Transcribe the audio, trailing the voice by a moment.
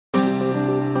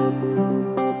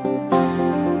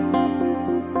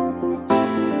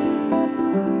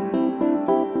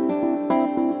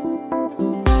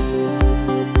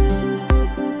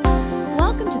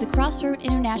Crossroad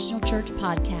International Church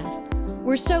podcast.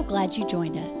 We're so glad you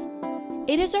joined us.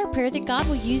 It is our prayer that God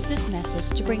will use this message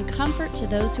to bring comfort to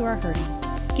those who are hurting,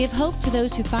 give hope to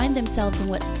those who find themselves in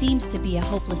what seems to be a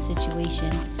hopeless situation,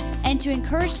 and to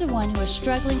encourage the one who is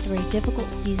struggling through a difficult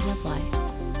season of life.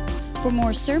 For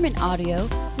more sermon audio,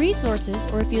 resources,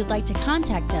 or if you'd like to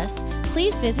contact us,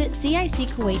 please visit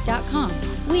CICKuwait.com.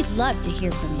 We'd love to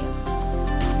hear from you.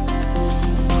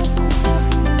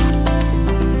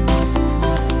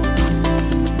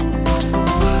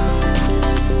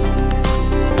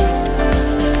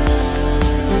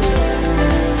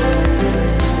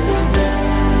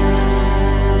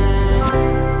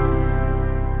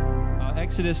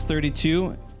 Exodus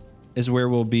 32 is where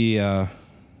we'll be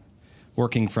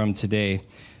working from today.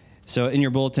 So in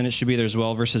your bulletin, it should be there as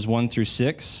well, verses 1 through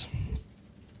 6.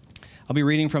 I'll be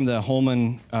reading from the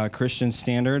Holman Christian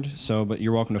Standard, but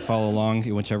you're welcome to follow along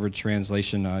in whichever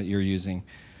translation you're using.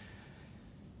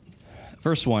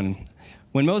 Verse 1,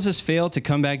 when Moses failed to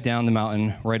come back down the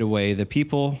mountain right away, the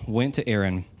people went to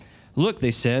Aaron. Look,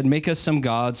 they said, make us some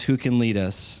gods who can lead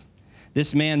us.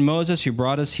 This man Moses who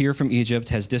brought us here from Egypt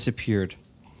has disappeared.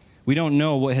 We don't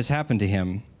know what has happened to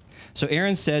him. So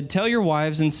Aaron said, tell your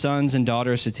wives and sons and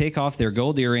daughters to take off their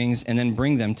gold earrings and then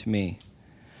bring them to me.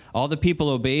 All the people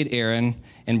obeyed Aaron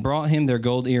and brought him their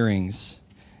gold earrings.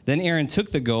 Then Aaron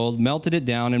took the gold, melted it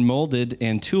down, and molded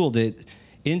and tooled it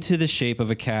into the shape of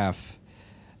a calf.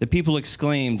 The people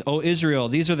exclaimed, O Israel,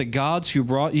 these are the gods who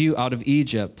brought you out of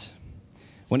Egypt.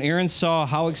 When Aaron saw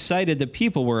how excited the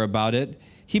people were about it,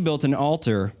 he built an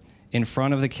altar in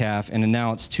front of the calf and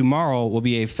announced, tomorrow will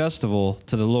be a festival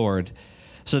to the Lord.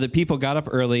 So the people got up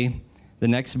early the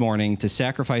next morning to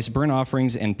sacrifice burnt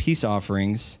offerings and peace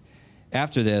offerings.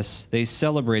 After this, they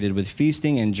celebrated with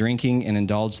feasting and drinking and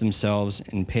indulged themselves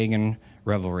in pagan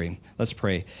revelry. Let's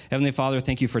pray. Heavenly Father,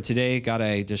 thank you for today. God,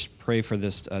 I just pray for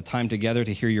this time together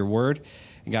to hear your word.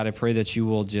 And God, I pray that you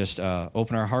will just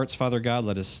open our hearts, Father God.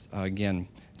 Let us, again,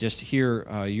 just hear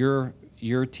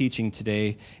your teaching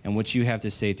today and what you have to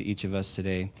say to each of us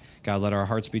today. God, let our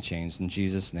hearts be changed. In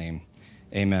Jesus' name,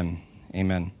 amen.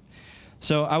 Amen.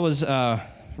 So I was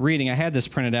reading. I had this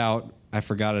printed out. I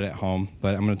forgot it at home,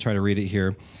 but I'm going to try to read it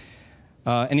here.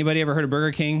 Anybody ever heard of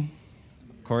Burger King?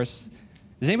 Of course.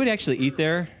 Does anybody actually eat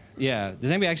there? Yeah.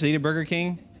 Does anybody actually eat at Burger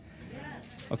King?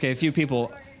 Okay, a few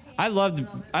people. I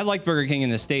liked Burger King in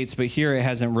the States, but here it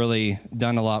hasn't really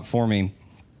done a lot for me.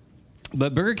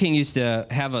 But Burger King used to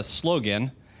have a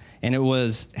slogan, and it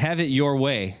was, have it your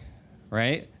way,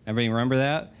 right? Everybody remember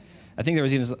that? I think there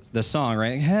was even the song,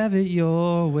 right? Have it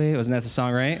your way. Wasn't that the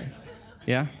song, right?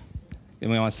 Yeah?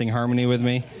 Anybody want to sing harmony with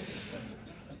me?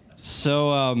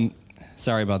 So,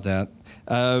 sorry about that.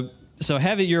 So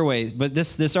have it your way. But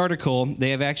this article,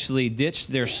 they have actually ditched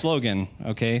their slogan,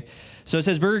 okay? So it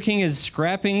says Burger King is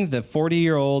scrapping the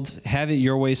 40-year-old have it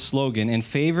your way slogan in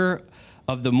favor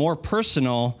of the more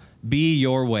personal be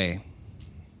your way.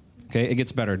 Okay, it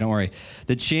gets better, don't worry.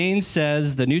 The chain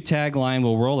says the new tagline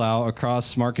will roll out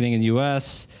across marketing in the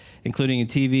U.S., including in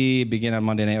TV, begin on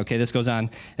Monday night. Okay, this goes on.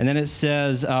 And then it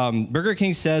says, Burger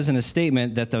King says in a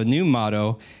statement that the new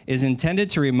motto is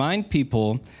intended to remind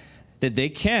people that they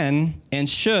can and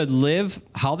should live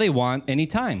how they want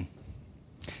anytime.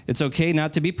 It's okay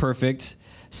not to be perfect.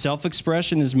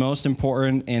 Self-expression is most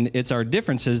important, and it's our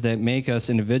differences that make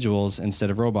us individuals instead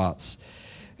of robots.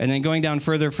 And then going down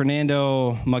further,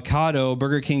 Fernando Machado,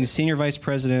 Burger King's Senior Vice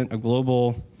President of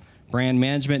Global Brand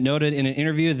Management, noted in an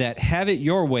interview that have it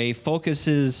your way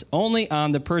focuses only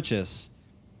on the purchase.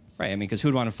 Right, I mean, because who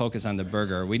would want to focus on the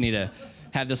burger? We need to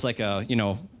have this like a,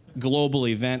 global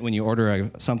event when you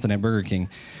order something at Burger King.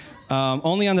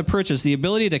 Only on the purchase, the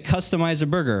ability to customize a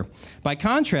burger. By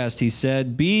contrast, he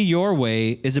said, be your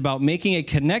way is about making a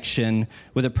connection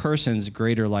with a person's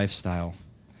greater lifestyle.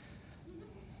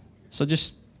 So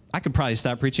I could probably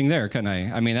stop preaching there, couldn't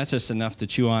I? I mean, that's just enough to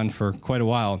chew on for quite a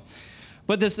while.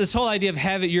 But this whole idea of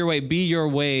have it your way, be your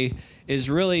way, is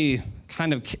really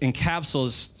kind of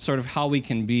encapsulates sort of how we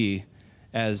can be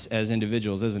as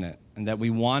individuals, isn't it? And that we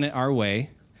want it our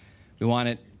way. We want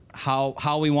it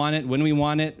how we want it, when we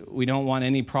want it. We don't want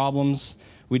any problems.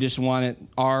 We just want it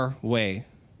our way.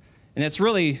 And that's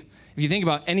really, if you think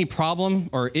about any problem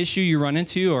or issue you run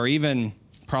into, or even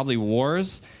probably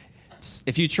wars,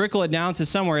 if you trickle it down to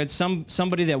somewhere, it's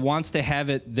somebody that wants to have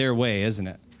it their way, isn't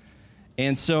it?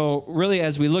 And so really,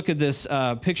 as we look at this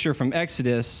picture from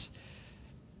Exodus,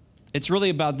 it's really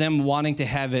about them wanting to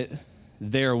have it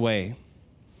their way.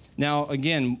 Now,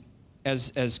 again,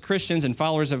 as Christians and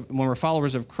when we're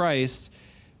followers of Christ,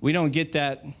 we don't get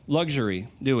that luxury,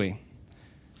 do we?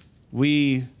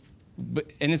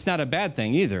 And it's not a bad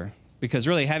thing either. Because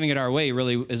really having it our way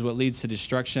really is what leads to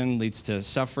destruction, leads to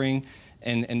suffering,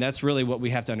 and that's really what we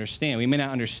have to understand. We may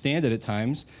not understand it at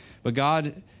times, but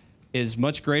God is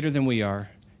much greater than we are,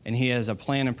 and he has a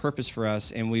plan and purpose for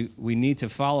us, and we need to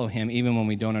follow him even when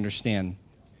we don't understand.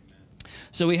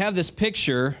 So we have this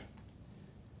picture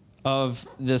of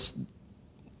this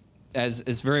as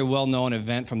this very well-known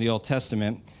event from the Old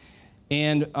Testament.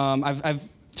 And I've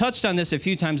touched on this a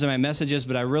few times in my messages,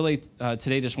 but I really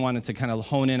today just wanted to kind of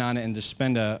hone in on it and just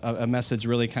spend a message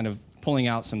really kind of pulling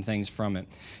out some things from it.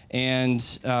 And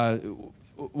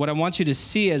what I want you to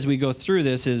see as we go through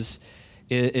this is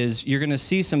you're going to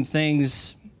see some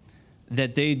things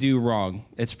that they do wrong.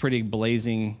 It's pretty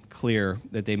blazing clear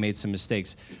that they made some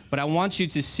mistakes. But I want you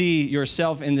to see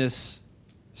yourself in this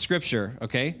scripture,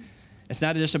 okay? It's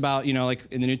not just about, like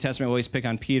in the New Testament, we always pick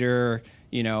on Peter,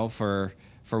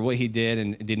 for what he did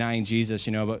and denying Jesus,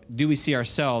 but do we see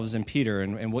ourselves in Peter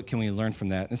and what can we learn from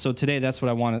that? And so today that's what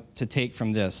I want to take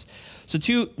from this. So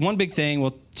one big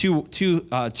thing, two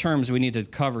terms we need to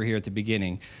cover here at the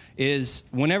beginning is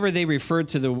whenever they refer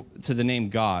to the name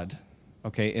God,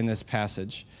 okay, in this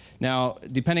passage. Now,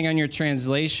 depending on your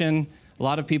translation, a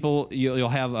lot of people, you'll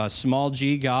have a small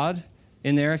g, God,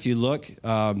 in there if you look.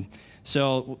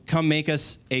 So come make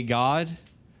us a God.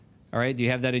 All right, do you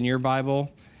have that in your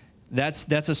Bible?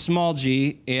 That's a small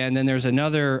g. And then there's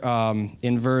another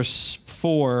in verse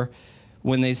 4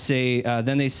 when they say,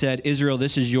 then they said, Israel,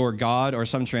 this is your God, or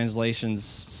some translations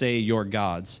say your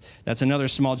gods. That's another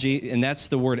small g, and that's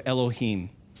the word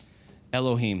Elohim.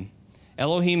 Elohim.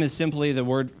 Elohim is simply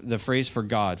the phrase for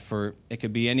God. For it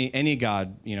could be any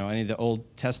God, any of the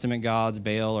Old Testament gods,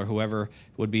 Baal or whoever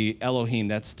would be Elohim.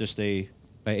 That's just a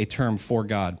term for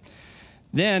God.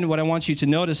 Then what I want you to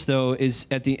notice, though, is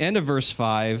at the end of verse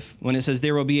 5, when it says,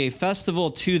 there will be a festival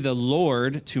to the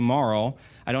Lord tomorrow.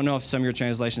 I don't know if some of your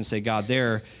translations say God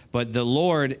there, but the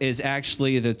Lord is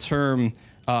actually the term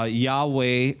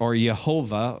Yahweh or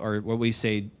Jehovah, or what we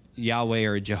say Yahweh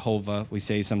or Jehovah, we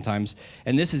say sometimes.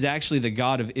 And this is actually the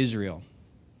God of Israel.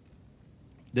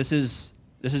 This is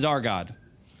our God.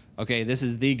 Okay, this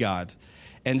is the God.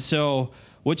 And so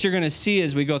what you're going to see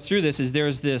as we go through this is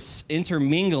there's this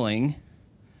intermingling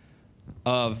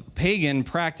of pagan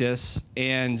practice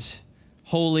and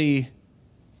holy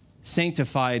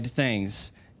sanctified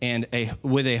things and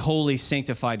with a holy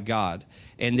sanctified God.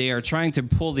 And they are trying to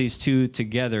pull these two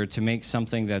together to make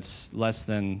something that's less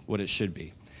than what it should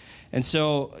be. And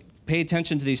so pay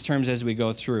attention to these terms as we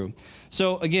go through.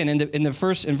 So again, in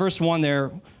verse 1 there,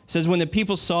 it says, when the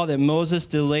people saw that Moses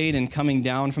delayed in coming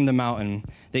down from the mountain,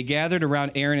 they gathered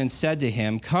around Aaron and said to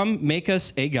him, come, make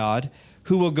us a God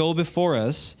who will go before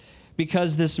us,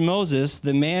 because this Moses,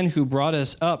 the man who brought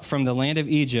us up from the land of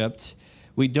Egypt,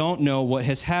 we don't know what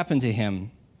has happened to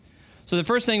him. So the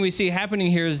first thing we see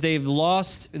happening here is they've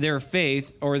lost their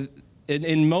faith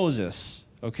in Moses,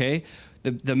 okay?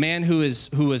 The man who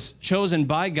was chosen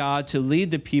by God to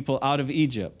lead the people out of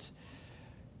Egypt.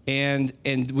 And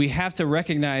we have to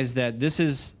recognize that this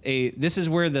is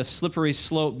where the slippery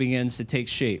slope begins to take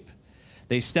shape.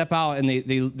 They step out and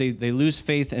they lose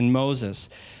faith in Moses.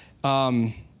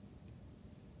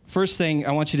 First thing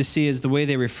I want you to see is the way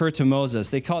they refer to Moses.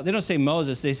 They don't say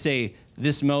Moses, they say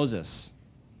this Moses.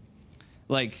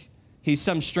 Like he's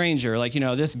some stranger, like,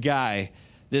 this guy,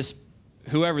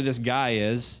 whoever this guy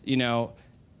is,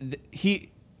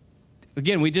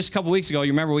 again, we just a couple weeks ago,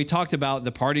 you remember we talked about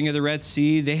the parting of the Red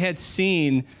Sea. They had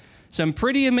seen some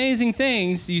pretty amazing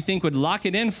things you think would lock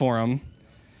it in for them.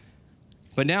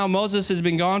 But now Moses has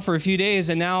been gone for a few days,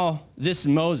 and now this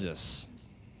Moses,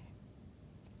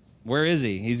 where is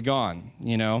he? He's gone,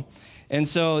 And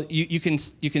so you can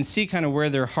see kind of where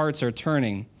their hearts are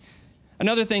turning.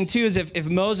 Another thing, too, is if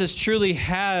Moses truly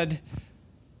had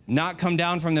not come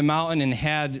down from the mountain and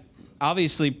had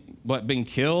obviously been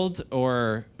killed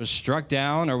or was struck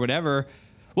down or whatever,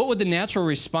 what would the natural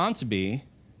response be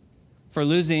for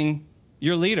losing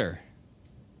your leader?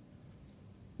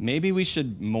 Maybe we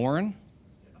should mourn.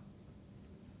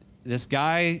 This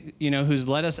guy, who's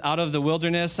led us out of the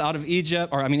wilderness,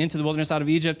 into the wilderness out of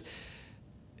Egypt,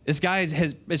 this guy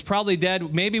is probably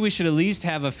dead. Maybe we should at least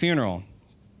have a funeral.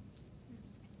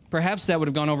 Perhaps that would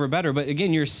have gone over better. But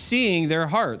again, you're seeing their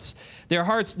hearts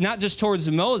not just towards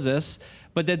Moses,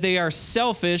 but that they are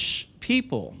selfish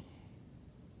people.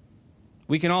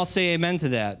 We can all say amen to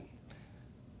that.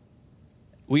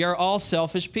 We are all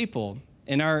selfish people.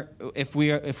 If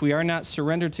we are not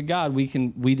surrendered to God,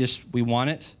 we want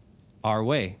it our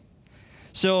way.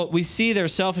 So we see their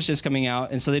selfishness coming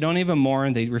out, and so they don't even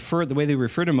mourn. They refer the way they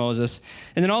refer to Moses.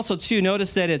 And then also, too,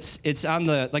 notice that it's on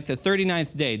the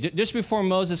 39th day, just before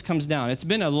Moses comes down. It's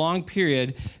been a long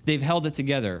period. They've held it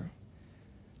together.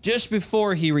 Just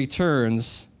before he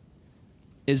returns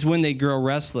is when they grow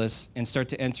restless and start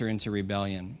to enter into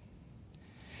rebellion.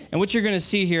 And what you're going to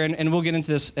see here, and we'll get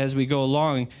into this as we go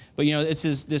along, but it's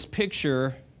this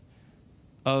picture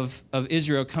of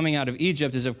Israel coming out of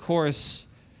Egypt is, of course,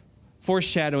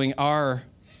 foreshadowing our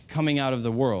coming out of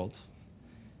the world.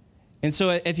 And so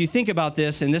if you think about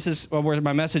this, and this is where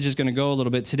my message is going to go a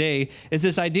little bit today, is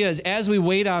this idea is as we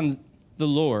wait on the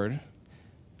Lord,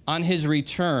 on his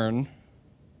return,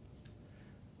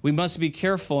 we must be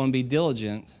careful and be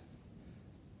diligent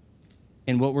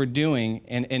in what we're doing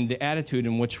and the attitude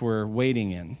in which we're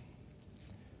waiting in.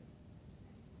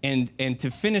 And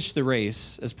to finish the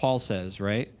race, as Paul says,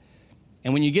 right?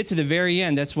 And when you get to the very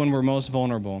end, that's when we're most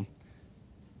vulnerable.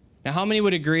 Now, how many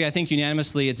would agree? I think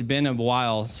unanimously it's been a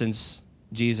while since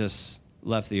Jesus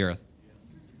left the earth.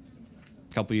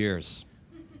 A couple years,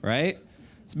 right?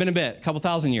 It's been a bit, a couple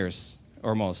thousand years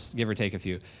or most, give or take a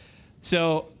few.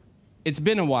 So it's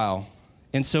been a while.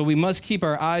 And so we must keep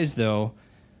our eyes, though,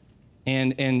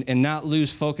 and not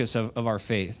lose focus of our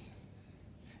faith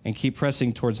and keep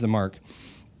pressing towards the mark.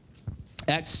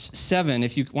 Acts 7,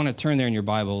 if you want to turn there in your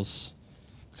Bibles,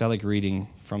 because I like reading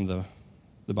from the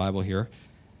Bible here.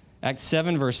 Acts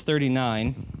 7, verse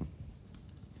 39.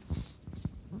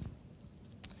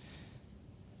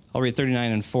 I'll read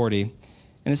 39 and 40.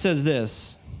 And it says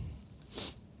this.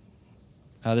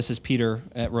 This is Peter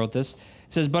that wrote this.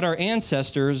 It says, but our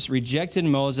ancestors rejected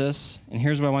Moses, and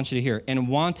here's what I want you to hear, and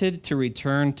wanted to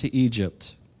return to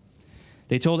Egypt.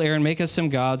 They told Aaron, make us some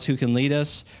gods who can lead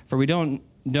us, for we don't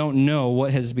know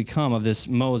what has become of this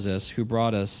Moses who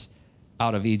brought us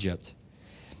out of Egypt.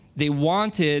 They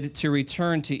wanted to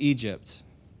return to Egypt.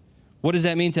 What does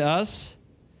that mean to us?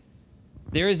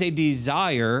 There is a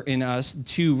desire in us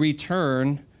to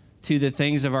return to the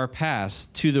things of our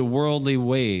past, to the worldly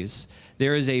ways.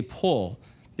 There is a pull.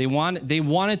 They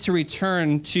wanted to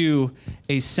return to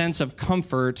a sense of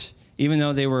comfort, even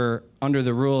though they were under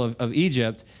the rule of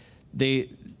Egypt. They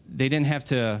didn't have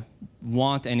to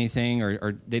want anything,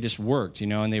 or they just worked,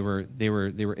 and they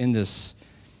were in this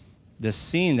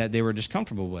scene that they were just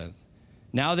comfortable with.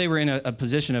 Now they were in a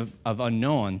position of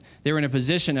unknown. They were in a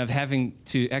position of having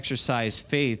to exercise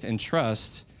faith and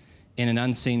trust in an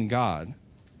unseen God,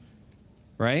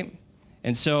 right?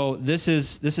 And so this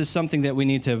is something that we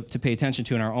need to pay attention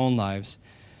to in our own lives.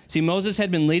 See, Moses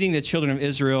had been leading the children of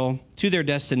Israel to their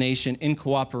destination in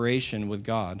cooperation with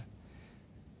God.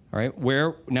 All right,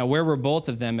 where were both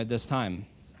of them at this time?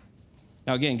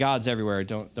 Now again, God's everywhere,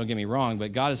 don't get me wrong,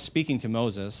 but God is speaking to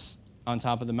Moses on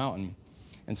top of the mountain.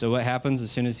 And so what happens as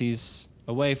soon as he's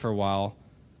away for a while,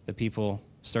 the people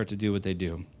start to do what they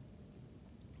do.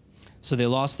 So they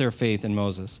lost their faith in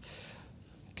Moses.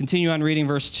 Continue on reading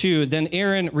verse 2. Then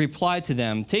Aaron replied to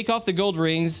them, take off the gold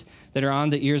rings that are on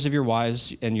the ears of your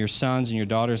wives and your sons and your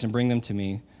daughters and bring them to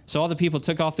me. So all the people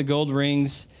took off the gold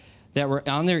rings that were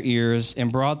on their ears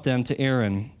and brought them to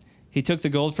Aaron. He took the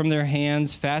gold from their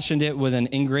hands, fashioned it with an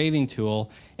engraving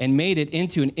tool, and made it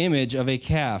into an image of a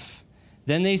calf.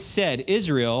 Then they said,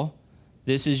 Israel,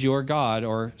 this is your God,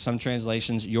 or some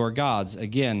translations, your gods.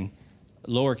 Again,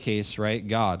 lowercase, right?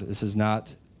 God. This is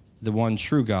not the one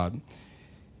true God.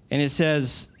 And it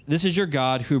says, this is your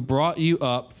God who brought you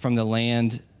up from the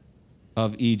land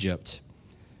of Egypt.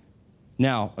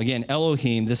 Now, again,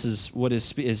 Elohim, this is what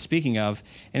is speaking of.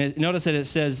 And notice that it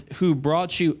says, who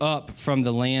brought you up from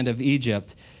the land of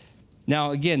Egypt.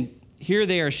 Now, again, here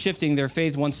they are shifting their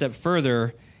faith one step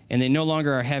further, and they no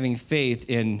longer are having faith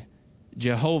in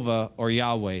Jehovah or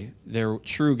Yahweh, their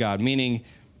true God, meaning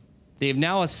they've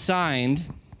now assigned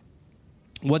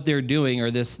what they're doing,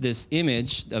 or this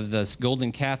image of this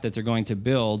golden calf that they're going to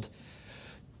build,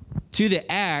 to the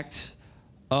act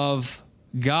of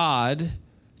God,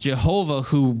 Jehovah,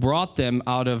 who brought them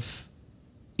out of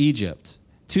Egypt,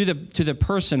 to the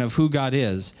person of who God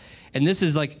is. And this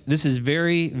is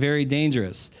very, very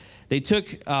dangerous. They took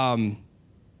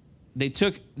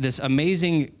this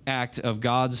amazing act of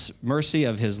God's mercy,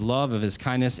 of his love, of his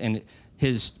kindness, and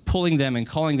his pulling them and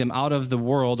calling them out of the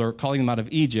world, or calling them out of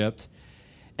Egypt,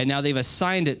 and now they've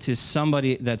assigned it to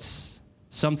somebody that's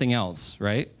something else,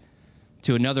 right?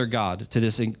 To another God, to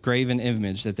this engraven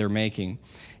image that they're making.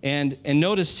 And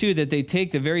notice, too, that they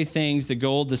take the very things, the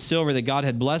gold, the silver that God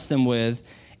had blessed them with,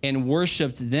 and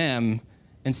worshiped them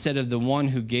instead of the one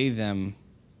who gave them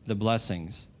the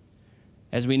blessings.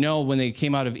 As we know, when they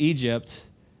came out of Egypt,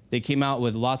 they came out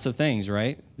with lots of things,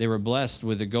 right? They were blessed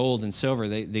with the gold and silver.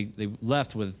 They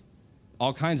left with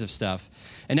all kinds of stuff.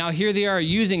 And now here they are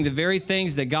using the very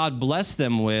things that God blessed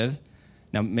them with.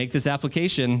 Now make this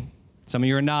application. Some of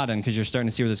you are nodding because you're starting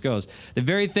to see where this goes. The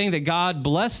very thing that God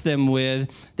blessed them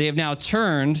with, they have now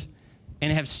turned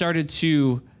and have started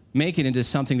to make it into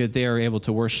something that they are able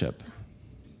to worship.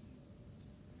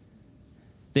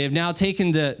 They have now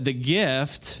taken the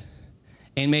gift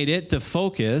and made it the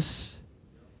focus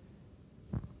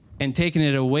and taken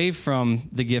it away from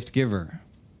the gift giver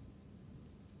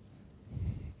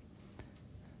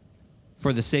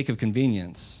for the sake of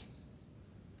convenience,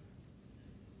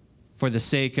 for the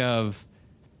sake of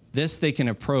this they can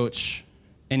approach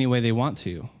any way they want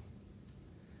to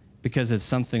because it's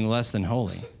something less than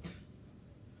holy.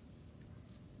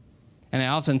 And I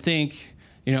often think,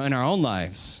 in our own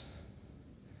lives,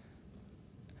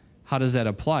 how does that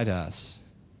apply to us?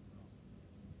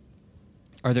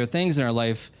 Are there things in our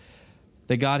life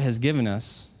that God has given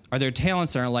us? Are there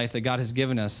talents in our life that God has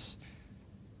given us?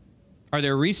 Are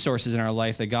there resources in our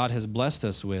life that God has blessed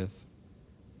us with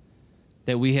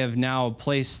that we have now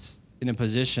placed in a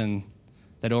position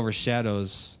that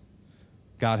overshadows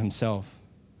God himself,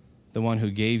 the one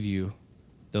who gave you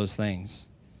those things?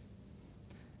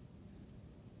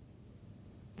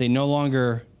 They no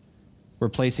longer were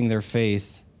placing their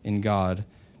faith in God,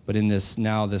 but in this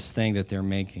thing that they're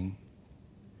making.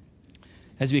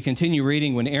 As we continue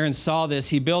reading, when Aaron saw this,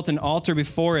 he built an altar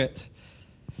before it.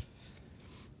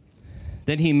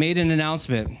 Then he made an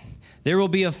announcement. There will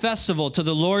be a festival to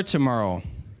the Lord tomorrow.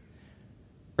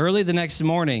 Early the next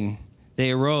morning, they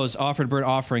arose, offered burnt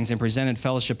offerings, and presented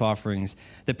fellowship offerings.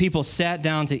 The people sat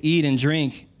down to eat and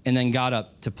drink, and then got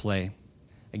up to play.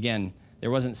 Again, there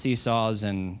wasn't seesaws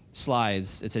and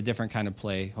slides. It's a different kind of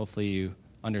play. Hopefully you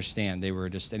understand. They were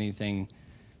just anything.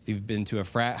 If you've been to a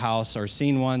frat house or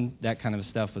seen one, that kind of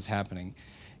stuff was happening.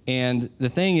 And the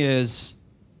thing is,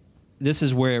 this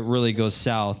is where it really goes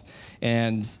south.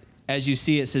 And as you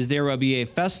see, it says, there will be a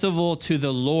festival to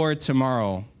the Lord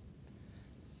tomorrow.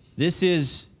 This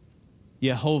is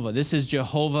Jehovah. This is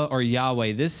Jehovah or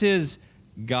Yahweh. This is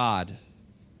God.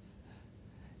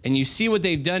 And you see what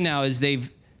they've done now is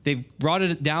they've brought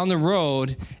it down the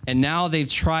road, and now they've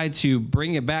tried to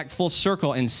bring it back full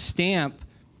circle and stamp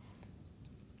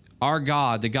our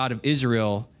God, the God of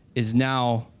Israel, is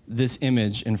now this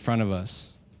image in front of us.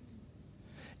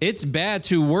 It's bad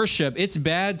to worship. It's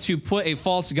bad to put a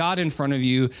false God in front of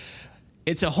you.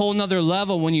 It's a whole nother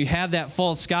level when you have that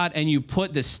false God and you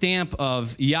put the stamp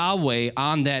of Yahweh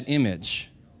on that image.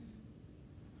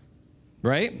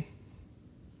 Right?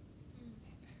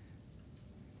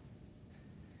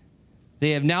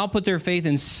 They have now put their faith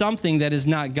in something that is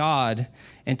not God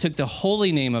and took the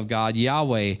holy name of God,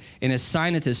 Yahweh, and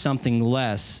assigned it to something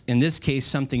less, in this case,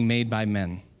 something made by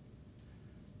men.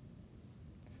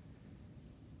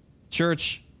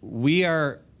 Church, we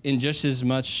are in just as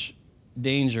much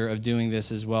danger of doing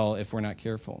this as well if we're not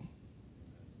careful.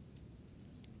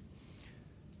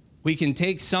 We can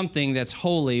take something that's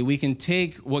holy, we can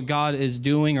take what God is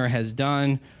doing or has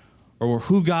done or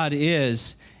who God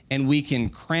is, and we can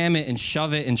cram it and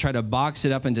shove it and try to box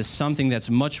it up into something that's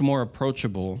much more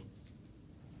approachable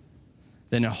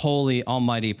than a holy,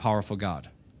 almighty, powerful God.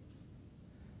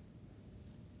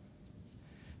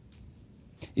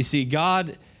 You see,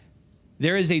 God,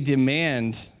 there is a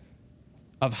demand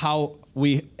of how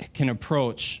we can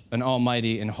approach an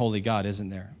almighty and holy God, isn't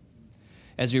there?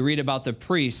 As we read about the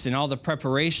priests and all the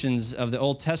preparations of the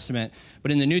Old Testament,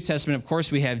 but in the New Testament, of course,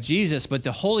 we have Jesus, but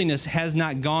the holiness has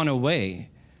not gone away.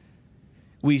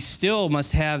 We still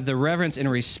must have the reverence and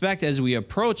respect as we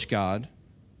approach God.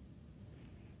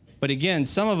 But again,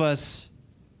 some of us,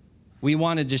 we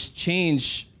want to just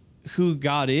change who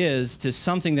God is to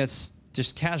something that's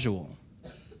just casual,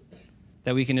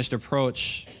 that we can just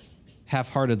approach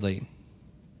half-heartedly.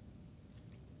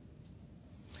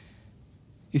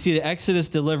 You see, the Exodus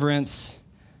deliverance,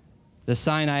 the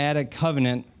Sinaitic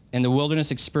covenant, and the wilderness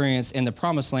experience and the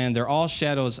promised land, they're all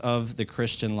shadows of the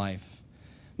Christian life.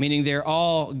 Meaning they're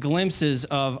all glimpses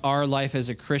of our life as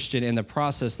a Christian and the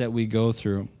process that we go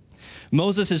through.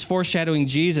 Moses is foreshadowing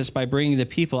Jesus by bringing the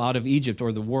people out of Egypt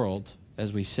or the world,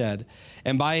 as we said,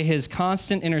 and by his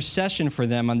constant intercession for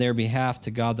them on their behalf to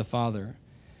God the Father.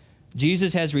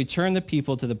 Jesus has returned the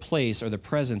people to the place or the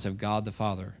presence of God the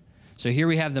Father. So here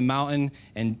we have the mountain,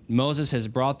 and Moses has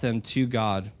brought them to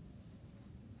God,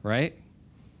 right?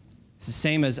 It's the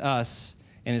same as us,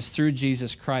 and it's through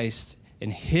Jesus Christ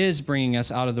and his bringing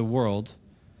us out of the world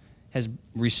has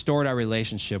restored our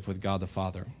relationship with God the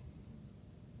Father.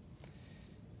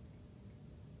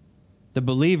 The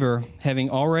believer, having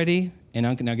already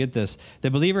now get this,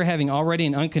 the believer having already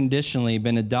and unconditionally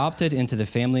been adopted into the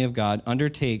family of God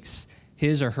undertakes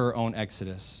his or her own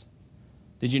exodus.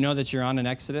 Did you know that you're on an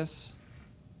exodus?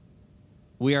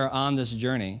 We are on this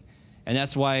journey, and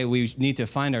that's why we need to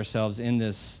find ourselves in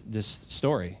this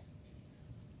story.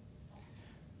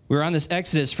 We're on this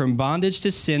exodus from bondage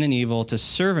to sin and evil to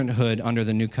servanthood under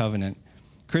the new covenant.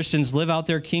 Christians live out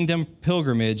their kingdom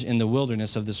pilgrimage in the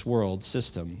wilderness of this world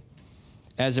system,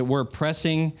 as it were,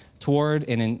 pressing toward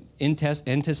and in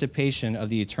anticipation of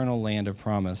the eternal land of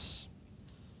promise.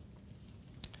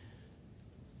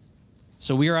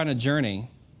 So we are on a journey.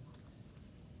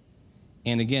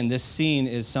 And again, this scene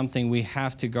is something we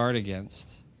have to guard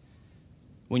against.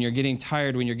 When you're getting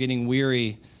tired, when you're getting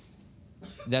weary,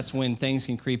 that's when things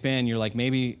can creep in. You're like,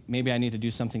 maybe I need to do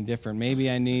something different. Maybe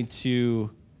I need to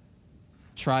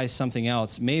try something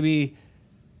else. Maybe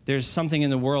there's something in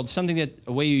the world, something that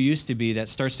a way you used to be that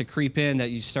starts to creep in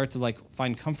that you start to like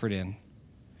find comfort in.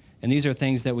 And these are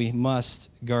things that we must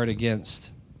guard against.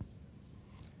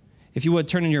 If you would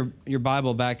turn in your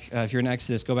Bible back, if you're in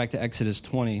Exodus, go back to Exodus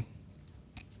 20.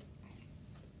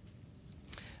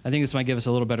 I think this might give us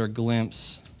a little better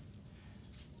glimpse.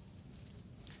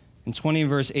 In 20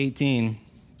 verse 18,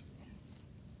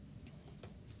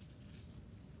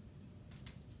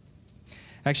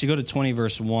 actually go to 20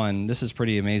 verse 1. This is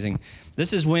pretty amazing.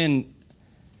 This is when,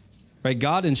 right,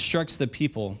 God instructs the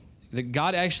people. That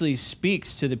God actually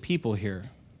speaks to the people here,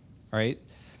 right?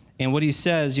 And what he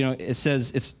says, it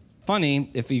says, it's funny,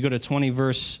 if you go to 20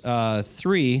 verse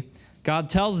 3, God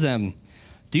tells them,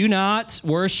 do not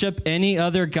worship any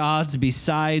other gods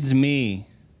besides me.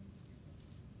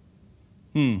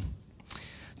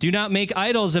 Do not make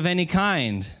idols of any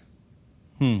kind.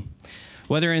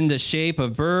 Whether in the shape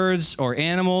of birds or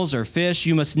animals or fish,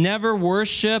 you must never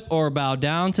worship or bow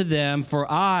down to them,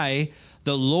 for I,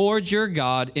 the Lord your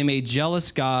God, am a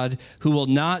jealous God who will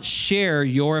not share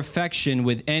your affection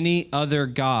with any other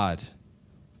God.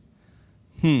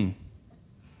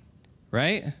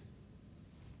 Right?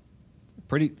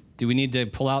 Do we need to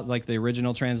pull out like the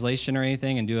original translation or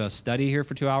anything and do a study here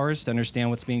for 2 hours to understand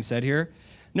what's being said here?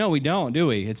 No, we don't, do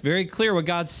we? It's very clear what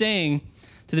God's saying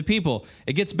to the people.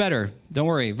 It gets better. Don't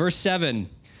worry. Verse 7,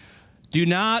 do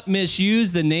not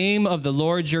misuse the name of the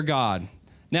Lord your God.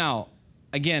 Now,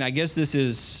 again, I guess this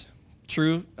is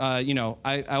true.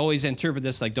 I always interpret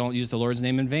this like don't use the Lord's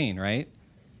name in vain, right?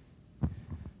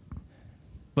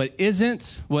 But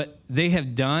isn't what they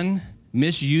have done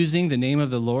misusing the name of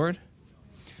the Lord?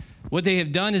 What they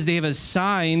have done is they have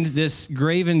assigned this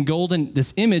graven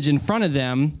this image in front of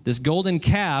them, this golden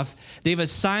calf, they've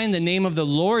assigned the name of the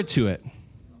Lord to it.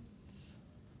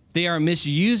 They are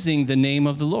misusing the name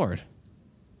of the Lord.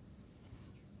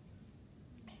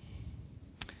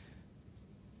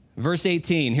 Verse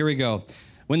 18, here we go.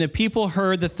 When the people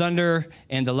heard the thunder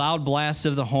and the loud blast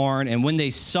of the horn, and when they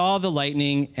saw the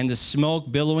lightning and the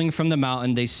smoke billowing from the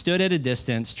mountain, they stood at a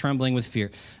distance, trembling with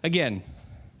fear. Again,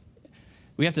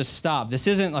 we have to stop. This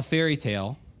isn't a fairy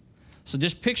tale. So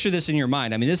just picture this in your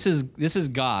mind. I mean, this is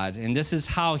God, and this is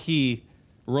how he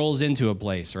rolls into a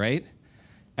place, right?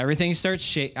 Everything starts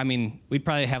shaking. I mean, we'd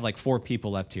probably have like 4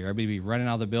 people left here. Everybody would be running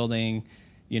out of the building,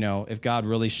 if God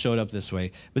really showed up this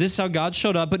way. But this is how God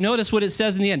showed up. But notice what it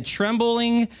says in the end,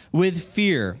 trembling with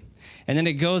fear. And then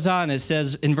it goes on, it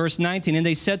says in verse 19, and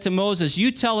they said to Moses,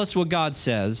 you tell us what God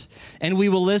says, and we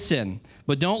will listen.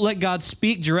 But don't let God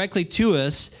speak directly to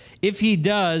us. If he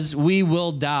does, we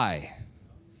will die.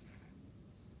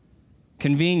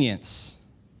 Convenience.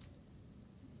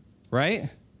 Right?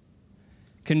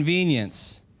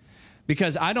 Convenience.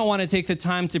 Because I don't want to take the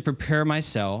time to prepare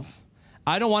myself.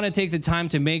 I don't want to take the time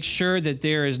to make sure that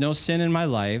there is no sin in my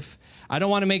life. I don't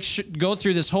want to go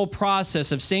through this whole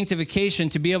process of sanctification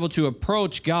to be able to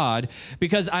approach God,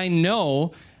 because I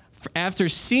know after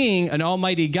seeing an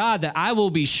almighty God that I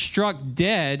will be struck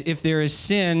dead if there is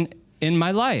sin in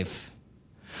my life.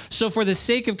 So for the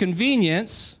sake of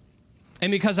convenience,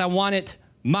 and because I want it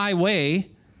my way,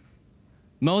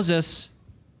 Moses,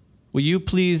 will you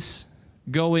please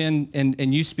go in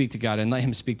and you speak to God and let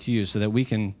him speak to you so that we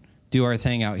can do our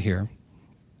thing out here.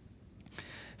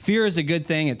 Fear is a good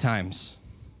thing at times.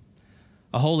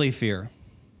 A holy fear.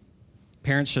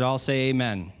 Parents should all say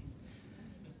amen.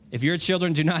 If your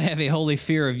children do not have a holy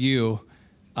fear of you,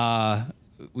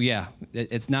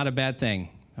 it's not a bad thing,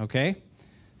 okay?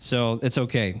 So it's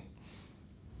okay.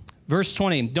 Verse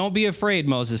 20, don't be afraid,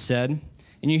 Moses said.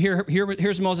 And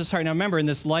here's Moses' heart. Now remember, in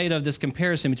this light of this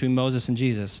comparison between Moses and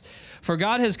Jesus, for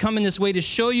God has come in this way to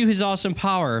show you his awesome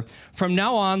power. From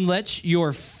now on, let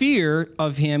your fear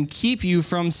of him keep you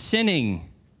from sinning.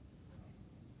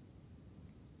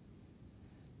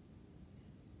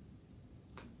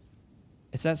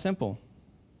 It's that simple.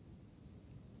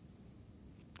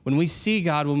 When we see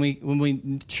God, when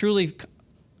we truly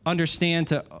understand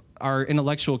to our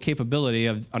intellectual capability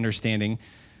of understanding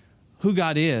who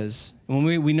God is, when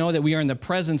we know that we are in the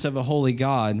presence of a holy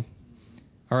God,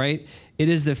 all right, it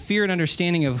is the fear and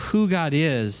understanding of who God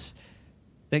is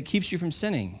that keeps you from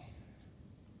sinning.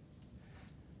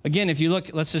 Again, if you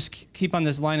look, let's just keep on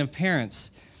this line of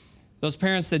parents. Those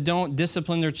parents that don't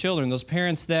discipline their children, those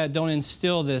parents that don't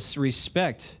instill this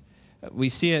respect. We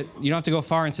see it, you don't have to go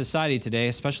far in society today,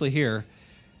 especially here.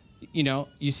 You know,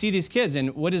 you see these kids,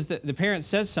 and what is the parent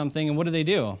says something, and what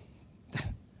do?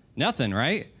 Nothing,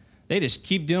 right? They just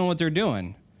keep doing what they're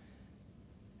doing.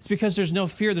 It's because there's no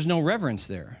fear, there's no reverence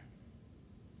there.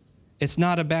 It's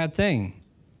not a bad thing.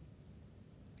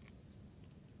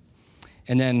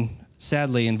 And then,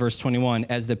 sadly, in verse 21,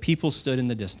 as the people stood in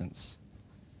the distance,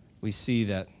 we see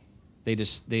that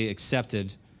they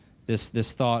accepted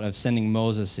this thought of sending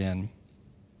Moses in.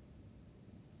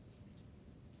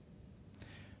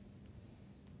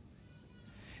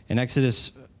 In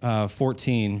Exodus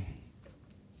 14,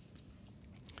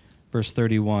 verse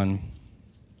 31,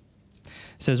 it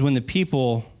says, when the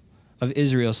people of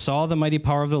Israel saw the mighty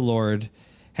power of the Lord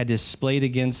had displayed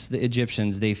against the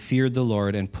Egyptians, they feared the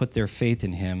Lord and put their faith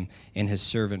in him and his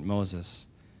servant Moses.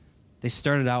 They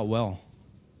started out well,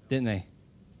 didn't they?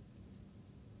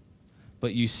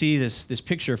 But you see this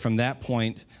picture from that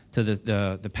point to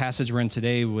the passage we're in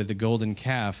today with the golden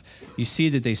calf. You see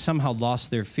that they somehow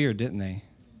lost their fear, didn't they?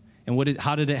 And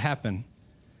how did it happen?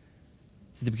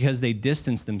 It's because they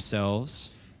distanced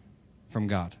themselves from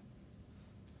God.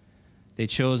 They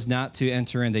chose not to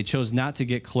enter in. They chose not to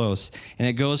get close. And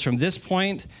it goes from this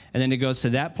point, and then it goes to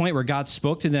that point where God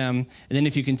spoke to them. And then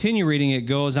if you continue reading, it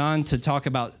goes on to talk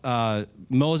about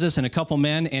Moses and a couple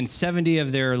men and 70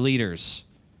 of their leaders.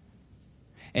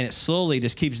 And it slowly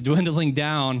just keeps dwindling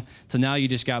down till now you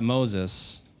just got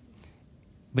Moses.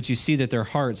 But you see that their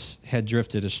hearts had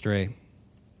drifted astray.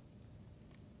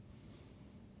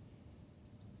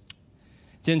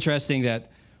 It's interesting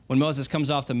that when Moses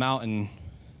comes off the mountain,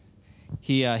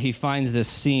 he finds this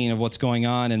scene of what's going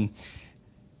on, and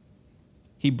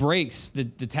he breaks the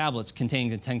tablets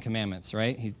containing the Ten Commandments,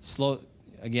 right?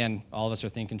 Again, all of us are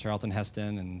thinking Charlton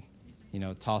Heston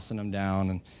and, tossing them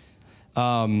down.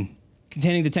 And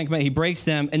containing the Ten Commandments, he breaks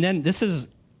them, and then this is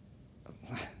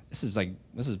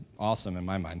awesome in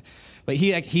my mind. But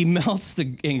he melts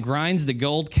and grinds the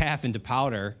gold calf into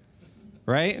powder,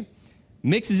 right?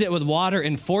 Mixes it with water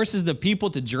and forces the people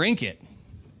to drink it.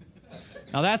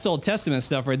 Now that's Old Testament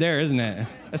stuff right there, isn't it?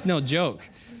 That's no joke.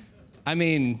 I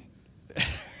mean,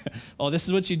 oh, this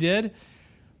is what you did?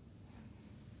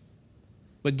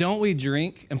 But don't we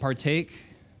drink and partake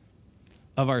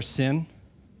of our sin?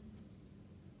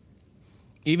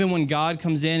 Even when God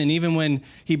comes in and even when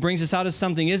he brings us out of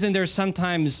something, isn't there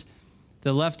sometimes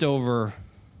the leftover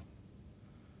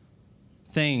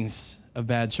things of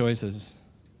bad choices?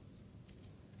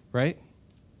 Right?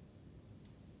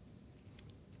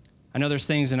 I know there's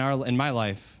things in my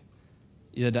life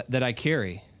that I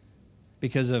carry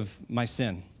because of my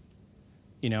sin,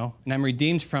 and I'm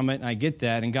redeemed from it, and I get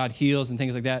that, and God heals and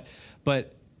things like that,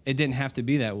 but it didn't have to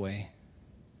be that way.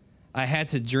 I had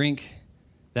to drink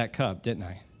that cup, didn't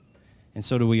I? And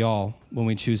so do we all when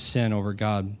we choose sin over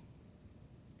God.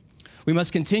 We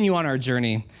must continue on our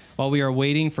journey while we are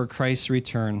waiting for Christ's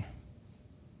return.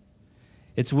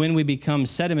 It's when we become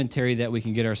sedimentary that we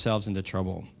can get ourselves into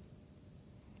trouble.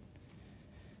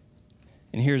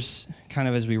 And here's kind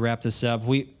of as we wrap this up,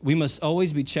 we must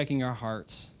always be checking our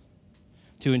hearts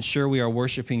to ensure we are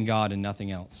worshiping God and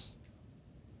nothing else.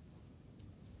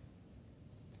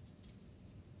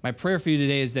 My prayer for you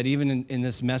today is that even in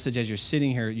this message, as you're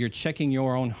sitting here, you're checking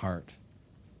your own heart.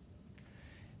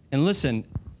 And listen,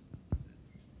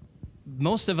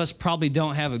 most of us probably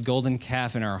don't have a golden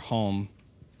calf in our home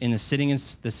sitting in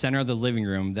the center of the living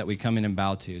room that we come in and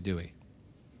bow to, do we?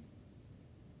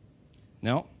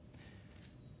 No?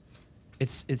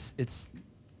 It's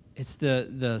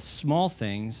the small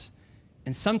things,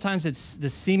 and sometimes it's the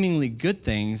seemingly good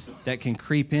things that can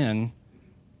creep in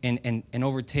and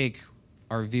overtake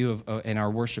our view of and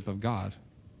our worship of God.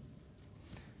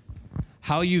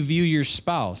 How you view your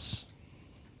spouse.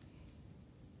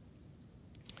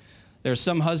 There are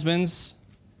some husbands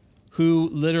who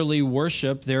literally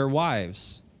worship their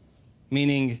wives,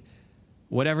 meaning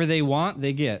whatever they want,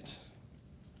 they get.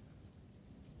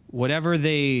 Whatever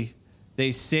they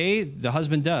say, the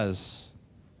husband does.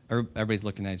 Everybody's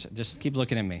looking at each other. Just keep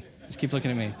looking at me. Just keep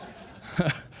looking at me.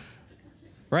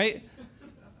 Right?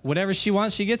 Whatever she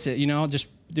wants, she gets it. Just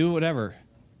do whatever.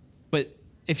 But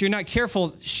if you're not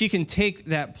careful, she can take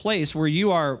that place where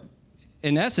you are,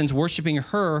 in essence, worshiping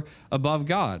her above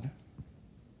God.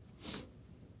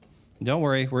 Don't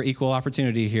worry, we're equal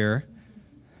opportunity here.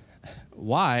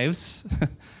 Wives,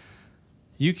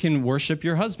 you can worship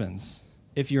your husbands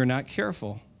if you're not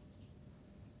careful.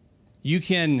 You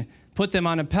can put them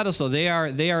on a pedestal. They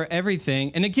are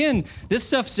everything. And again, this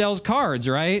stuff sells cards,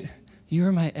 right? You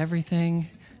are my everything.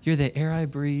 You're the air I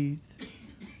breathe.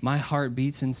 My heart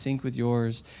beats in sync with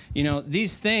yours. You know,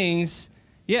 these things,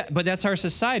 yeah, but that's our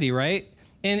society, right?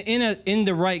 And in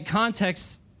the right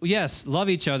context, yes, love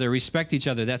each other, respect each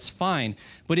other, that's fine.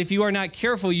 But if you are not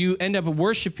careful, you end up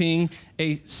worshiping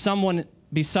someone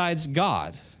besides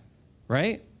God,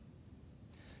 right?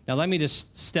 Now let me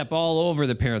just step all over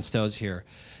the parents' toes here.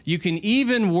 You can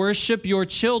even worship your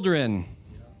children.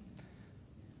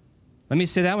 Let me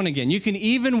say that one again. You can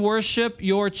even worship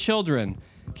your children.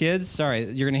 Kids, sorry,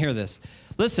 you're going to hear this.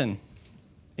 Listen,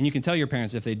 and you can tell your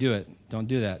parents if they do it, don't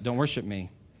do that. Don't worship me.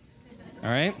 All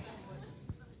right?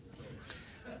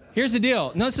 Here's the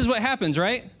deal. No, this is what happens,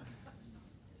 right?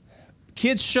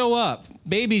 Kids show up.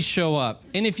 Babies show up.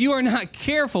 And if you are not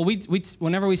careful,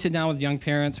 whenever we sit down with young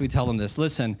parents, we tell them this.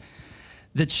 Listen,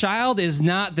 the child is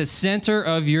not the center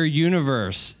of your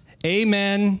universe.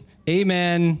 Amen,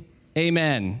 amen,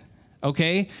 amen.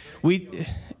 Okay?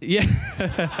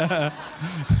 Yeah.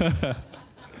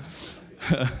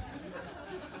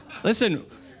 Listen,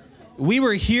 we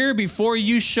were here before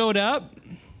you showed up.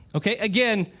 Okay?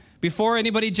 Again, before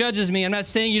anybody judges me, I'm not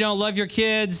saying you don't love your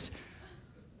kids.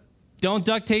 Don't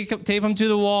duct tape them to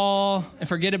the wall and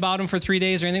forget about them for 3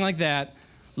 days or anything like that.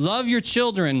 Love your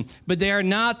children, but they are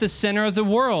not the center of the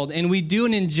world. And we do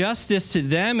an injustice to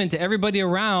them and to everybody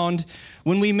around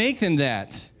when we make them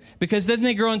that. Because then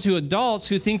they grow into adults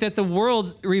who think that the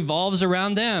world revolves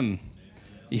around them.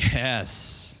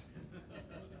 Yes.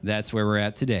 That's where we're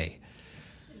at today.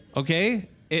 Okay?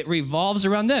 It revolves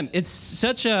around them.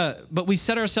 But we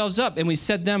set ourselves up and we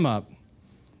set them up.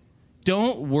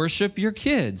 Don't worship your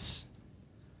kids.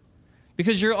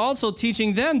 Because you're also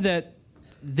teaching them that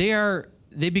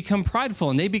they become prideful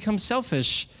and they become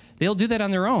selfish. They'll do that on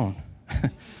their own.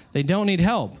 They don't need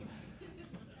help.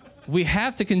 We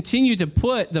have to continue to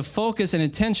put the focus and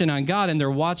attention on God, and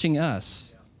they're watching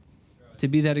us to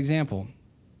be that example.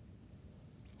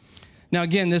 Now,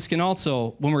 again, this can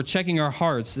also, when we're checking our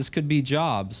hearts, this could be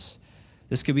jobs.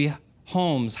 This could be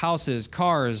homes, houses,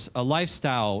 cars, a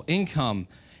lifestyle, income,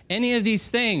 any of these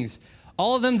things.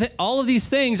 All of these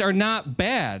things are not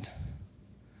bad,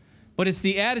 but it's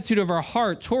the attitude of our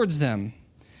heart towards them.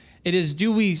 It is,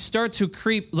 do we start to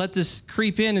let this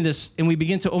creep in and we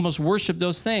begin to almost worship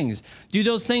those things? Do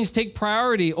those things take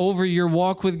priority over your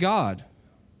walk with God?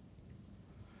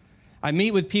 I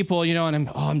meet with people, and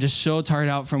I'm just so tired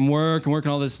out from work and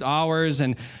working all these hours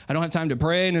and I don't have time to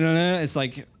pray. It's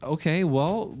like, okay,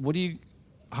 well,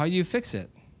 how do you fix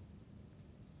it?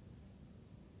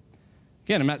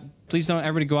 Again, please don't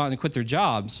everybody go out and quit their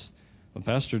jobs. Well,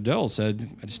 Pastor Dell said,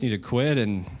 I just need to quit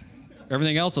and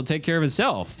everything else will take care of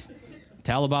itself.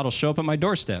 Taliban will show up at my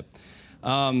doorstep.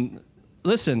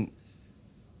 Listen,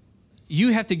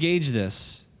 you have to gauge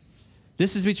this.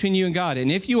 This is between you and God.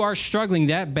 And if you are struggling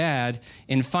that bad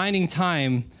in finding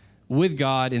time with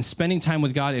God and spending time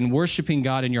with God and worshiping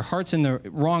God and your heart's in the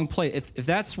wrong place, if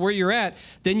that's where you're at,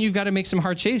 then you've got to make some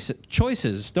hard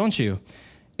choices, don't you?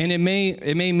 And it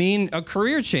may mean a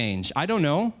career change. I don't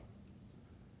know.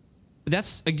 But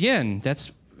that's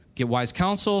get wise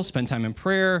counsel, spend time in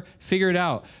prayer, figure it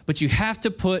out. But you have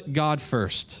to put God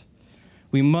first.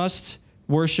 We must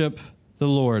worship the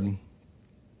Lord.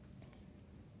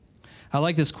 I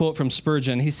like this quote from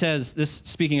Spurgeon. He says,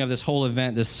 speaking of this whole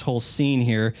event, this whole scene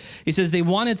here, he says, they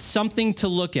wanted something to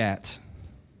look at,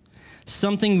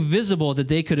 something visible that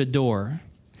they could adore.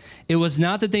 It was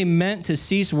not that they meant to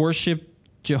cease worship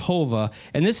Jehovah.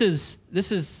 And this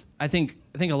is I think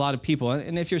a lot of people,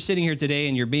 and if you're sitting here today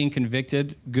and you're being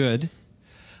convicted, good.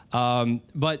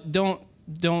 But don't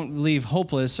leave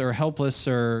hopeless or helpless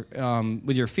or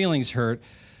with your feelings hurt.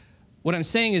 What I'm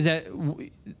saying is that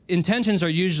intentions are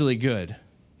usually good.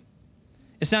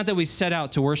 It's not that we set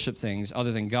out to worship things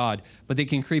other than God, but they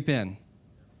can creep in.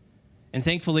 And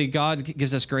thankfully, God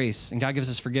gives us grace and God gives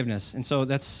us forgiveness. And so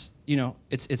that's,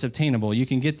 it's obtainable. You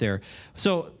can get there.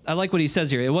 So I like what he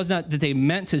says here. It was not that they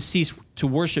meant to cease to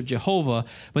worship Jehovah,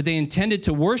 but they intended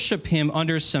to worship him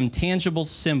under some tangible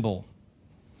symbol.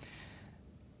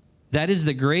 That is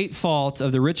the great fault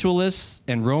of the ritualists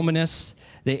and Romanists.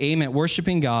 They aim at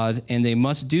worshiping God, and they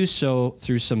must do so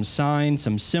through some sign,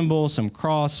 some symbol, some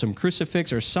cross, some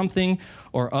crucifix, or something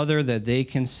or other that they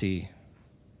can see.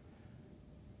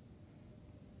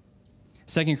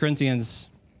 2 Corinthians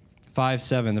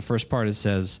 5:7, the first part, it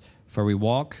says, "For we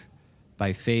walk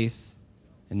by faith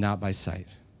and not by sight."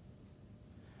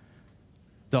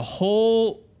 The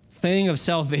whole thing of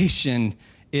salvation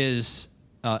is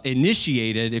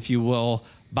initiated, if you will,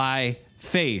 by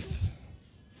faith.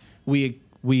 We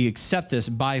accept this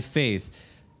by faith.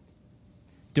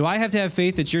 Do I have to have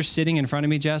faith that you're sitting in front of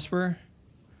me, Jasper?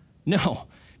 No,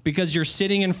 because you're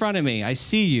sitting in front of me. I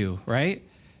see you, right?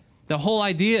 The whole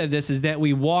idea of this is that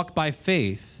we walk by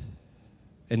faith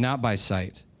and not by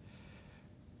sight.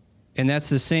 And that's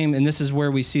the same, and this is where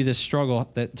we see this struggle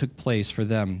that took place for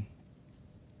them.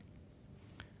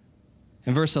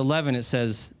 In verse 11, it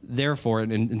says, therefore,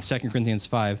 in 2 Corinthians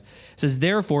 5, it says,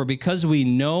 therefore, because we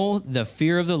know the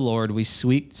fear of the Lord, we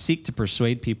seek to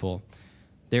persuade people.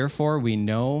 Therefore,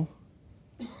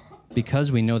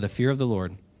 because we know the fear of the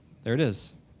Lord. There it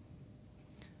is.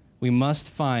 We must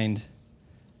find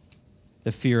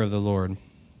the fear of the Lord.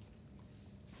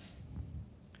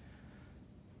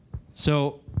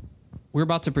 So, we're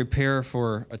about to prepare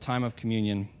for a time of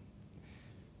communion.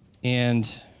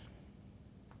 And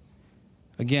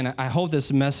again, I hope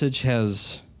this message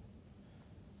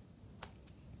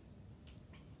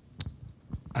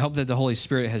I hope that the Holy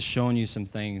Spirit has shown you some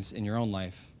things in your own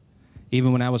life.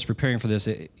 Even when I was preparing for this,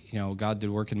 God did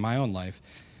work in my own life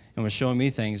and was showing me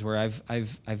things where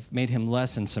I've made him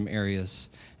less in some areas.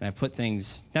 And I've put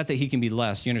things, not that he can be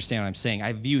less, you understand what I'm saying.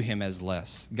 I view him as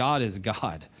less. God is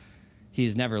God. He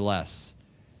is never less.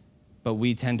 But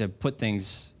we tend to put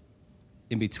things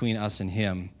in between us and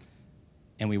him,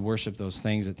 and we worship those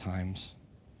things at times.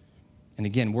 And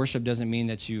again, worship doesn't mean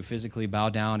that you physically bow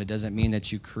down. It doesn't mean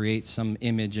that you create some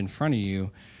image in front of you.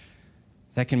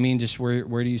 That can mean just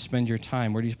where do you spend your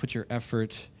time? Where do you put your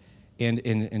effort?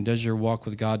 And does your walk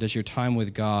with God, does your time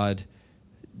with God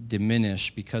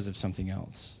diminish because of something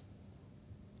else?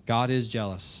 God is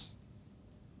jealous.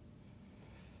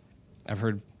 I've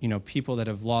heard, people that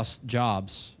have lost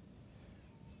jobs,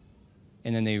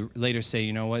 and then they later say,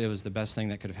 you know what, it was the best thing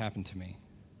that could have happened to me.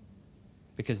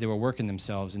 Because they were working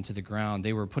themselves into the ground.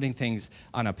 They were putting things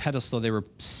on a pedestal. They were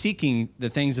seeking the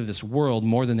things of this world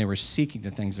more than they were seeking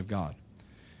the things of God.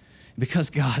 Because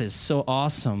God is so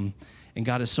awesome, and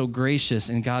God is so gracious,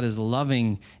 and God is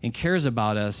loving and cares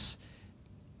about us,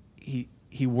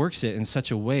 He works it in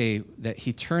such a way that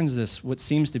he turns this, what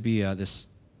seems to be this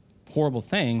horrible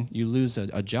thing, you lose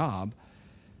a job,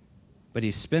 but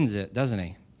he spins it, doesn't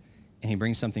he? And he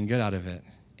brings something good out of it.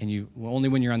 And only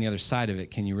when you're on the other side of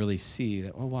it can you really see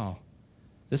that, oh, wow,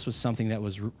 this was something that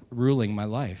was ruling my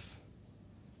life.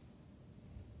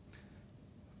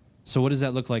 So what does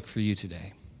that look like for you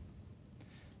today?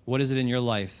 What is it in your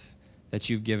life that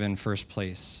you've given first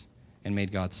place and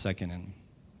made God second in?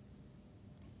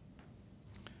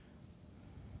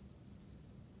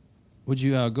 Would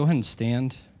you go ahead and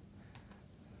stand?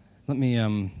 Let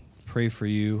me pray for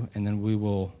you, and then we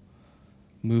will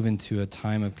move into a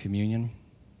time of communion.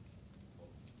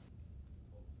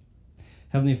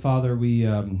 Heavenly Father, we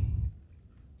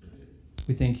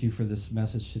thank you for this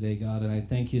message today, God, and I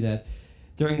thank you that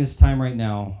during this time right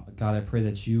now, God, I pray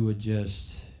that you would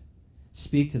just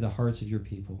speak to the hearts of your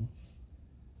people.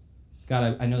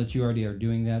 God, I know that you already are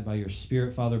doing that by your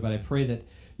Spirit, Father, but I pray that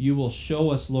you will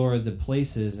show us, Lord, the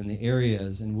places and the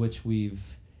areas in which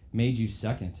we've made you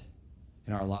second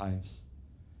in our lives,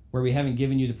 where we haven't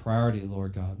given you the priority,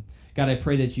 Lord God. God, I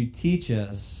pray that you teach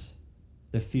us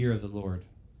the fear of the Lord.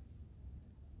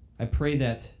 I pray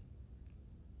that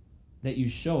you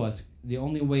show us the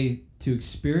only way to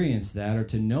experience that or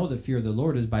to know the fear of the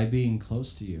Lord is by being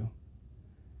close to you.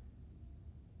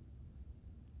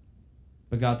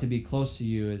 But God, to be close to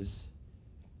you is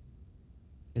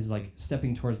like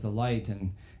stepping towards the light,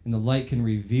 and the light can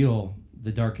reveal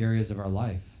the dark areas of our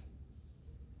life.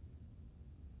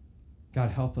 God,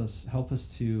 help us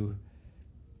to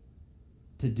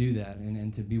do that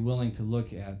and to be willing to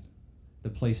look at the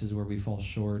places where we fall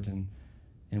short and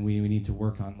we need to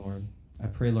work on, Lord. I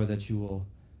pray, Lord, that you will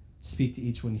speak to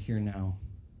each one here now.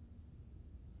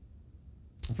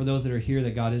 And for those that are here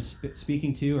that God is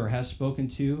speaking to or has spoken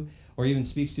to or even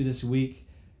speaks to this week,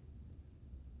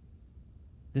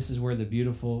 this is where the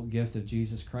beautiful gift of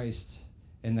Jesus Christ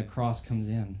and the cross comes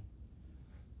in.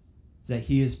 That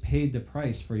he has paid the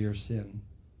price for your sin.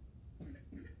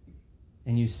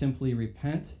 And you simply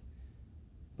repent.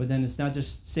 But then it's not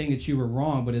just saying that you were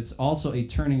wrong, but it's also a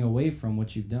turning away from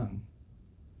what you've done.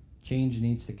 Change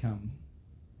needs to come.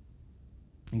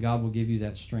 And God will give you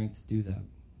that strength to do that.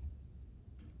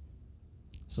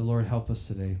 So Lord, help us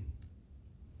today.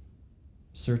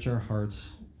 Search our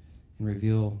hearts and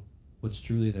reveal what's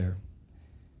truly there.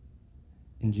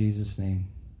 In Jesus' name,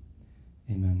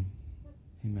 Amen.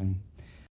 Amen.